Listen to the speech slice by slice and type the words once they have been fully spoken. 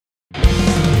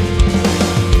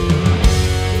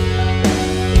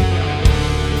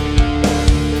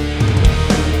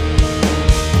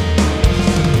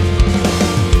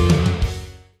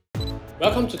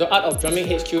the Art of Drumming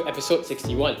HQ episode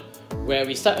 61, where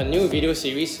we start a new video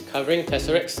series covering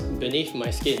Tesseract's Beneath My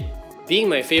Skin. Being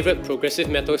my favourite progressive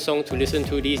metal song to listen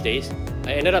to these days,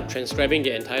 I ended up transcribing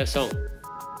the entire song.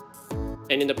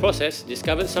 And in the process,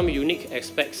 discovered some unique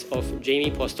aspects of Jamie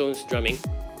Postones' drumming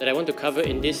that I want to cover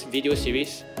in this video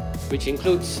series, which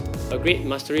includes a great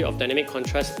mastery of dynamic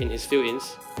contrast in his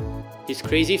fill-ins, his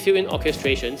crazy fill-in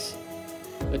orchestrations,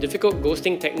 a difficult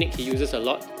ghosting technique he uses a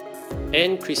lot,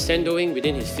 and crescendoing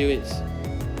within his fill-ins,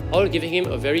 all giving him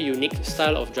a very unique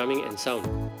style of drumming and sound.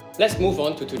 Let's move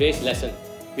on to today's lesson.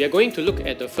 We are going to look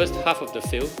at the first half of the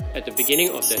fill at the beginning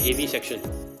of the heavy section.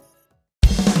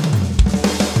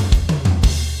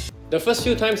 The first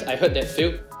few times I heard that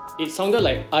fill, it sounded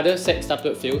like other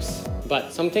sextuplet fills,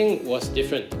 but something was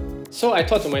different. So I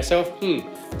thought to myself,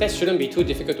 that shouldn't be too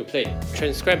difficult to play.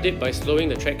 Transcribed it by slowing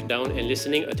the track down and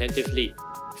listening attentively.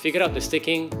 Figured out the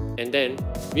sticking, and then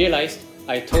realized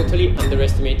I totally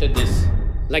underestimated this.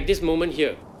 Like this moment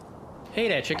here. Hey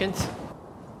there, chickens.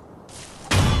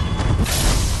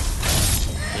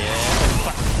 Yeah,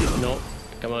 fuck. No,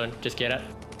 come on, just get up.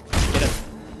 Get up.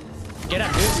 Get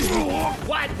up, dude.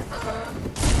 What?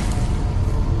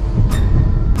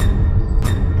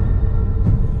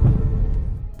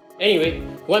 Anyway,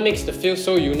 what makes the fill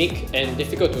so unique and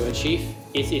difficult to achieve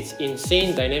is its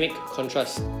insane dynamic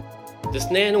contrast. The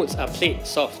snare notes are played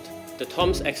soft, the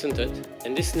toms accented,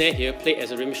 and this snare here played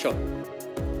as a rim shot.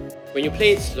 When you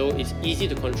play it slow, it's easy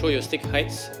to control your stick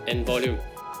heights and volume,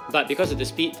 but because of the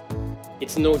speed,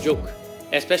 it's no joke,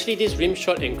 especially this rim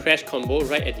shot and crash combo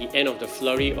right at the end of the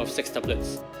flurry of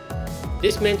sextuplets.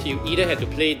 This meant you either had to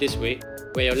play it this way,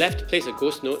 where your left plays a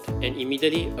ghost note and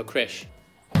immediately a crash.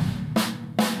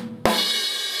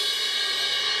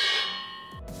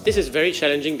 This is very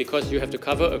challenging because you have to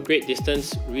cover a great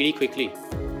distance really quickly.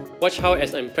 Watch how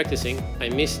as I'm practicing, I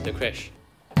miss the crash.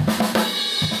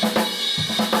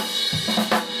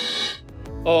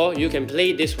 Or you can play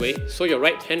it this way, so your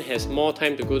right hand has more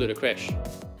time to go to the crash.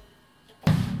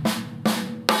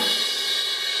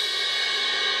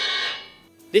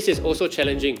 This is also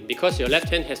challenging because your left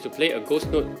hand has to play a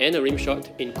ghost note and a rim shot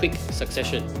in quick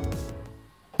succession.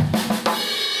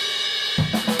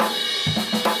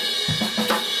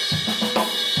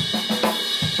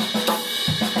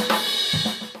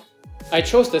 I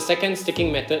chose the second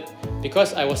sticking method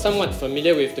because I was somewhat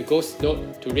familiar with the ghost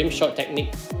note to rim shot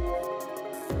technique.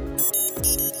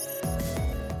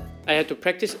 I had to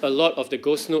practice a lot of the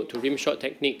ghost note to rim shot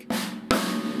technique.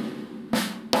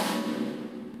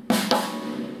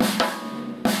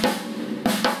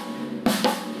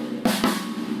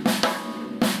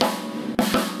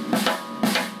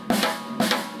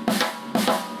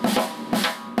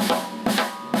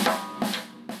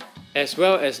 As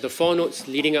well as the 4 notes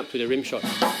leading up to the rim shot.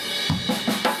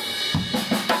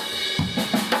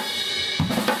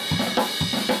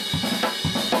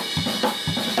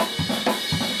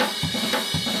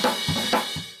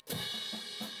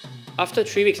 After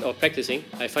 3 weeks of practicing,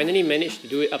 I finally managed to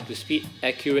do it up to speed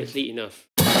accurately enough.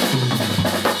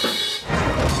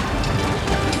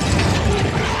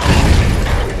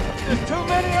 There's too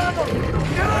many of them!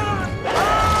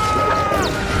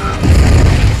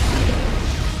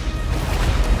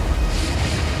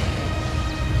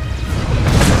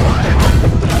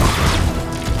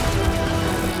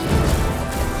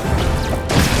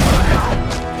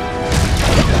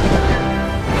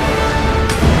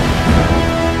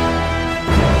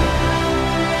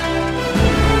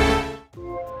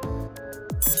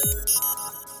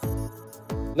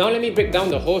 Now let me break down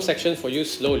the whole section for you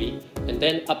slowly and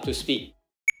then up to speed.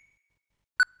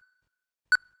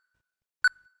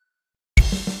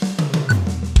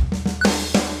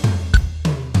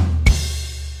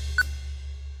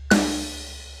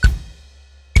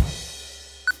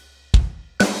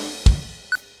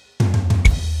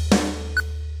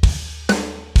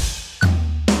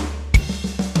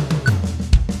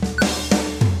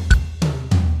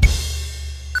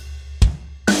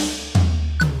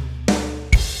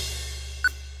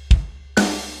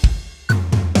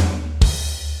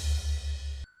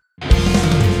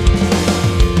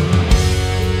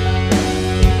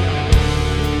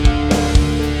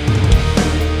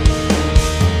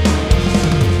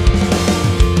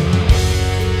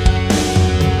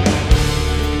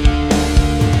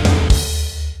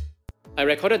 I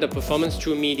recorded the performance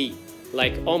through MIDI,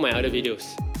 like all my other videos,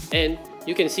 and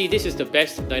you can see this is the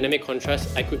best dynamic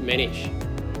contrast I could manage.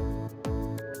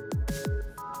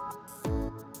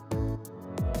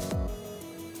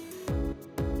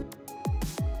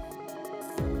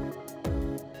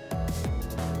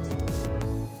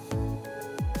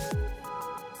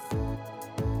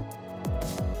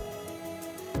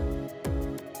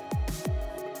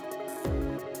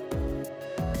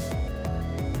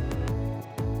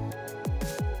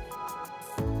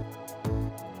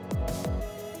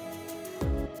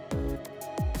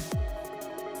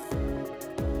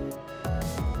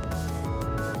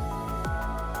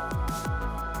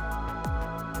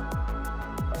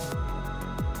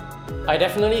 I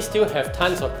definitely still have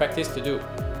tons of practice to do,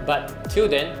 but till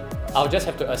then, I'll just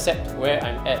have to accept where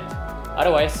I'm at.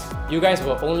 Otherwise, you guys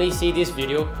will only see this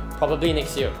video probably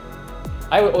next year.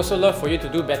 I would also love for you to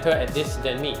do better at this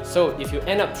than me, so if you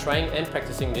end up trying and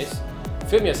practicing this,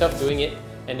 film yourself doing it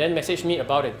and then message me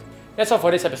about it. That's all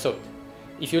for this episode.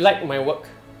 If you like my work,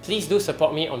 please do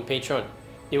support me on Patreon.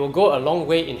 It will go a long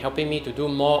way in helping me to do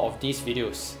more of these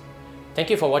videos. Thank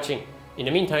you for watching. In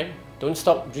the meantime, don't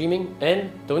stop dreaming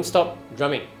and don't stop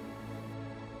drumming.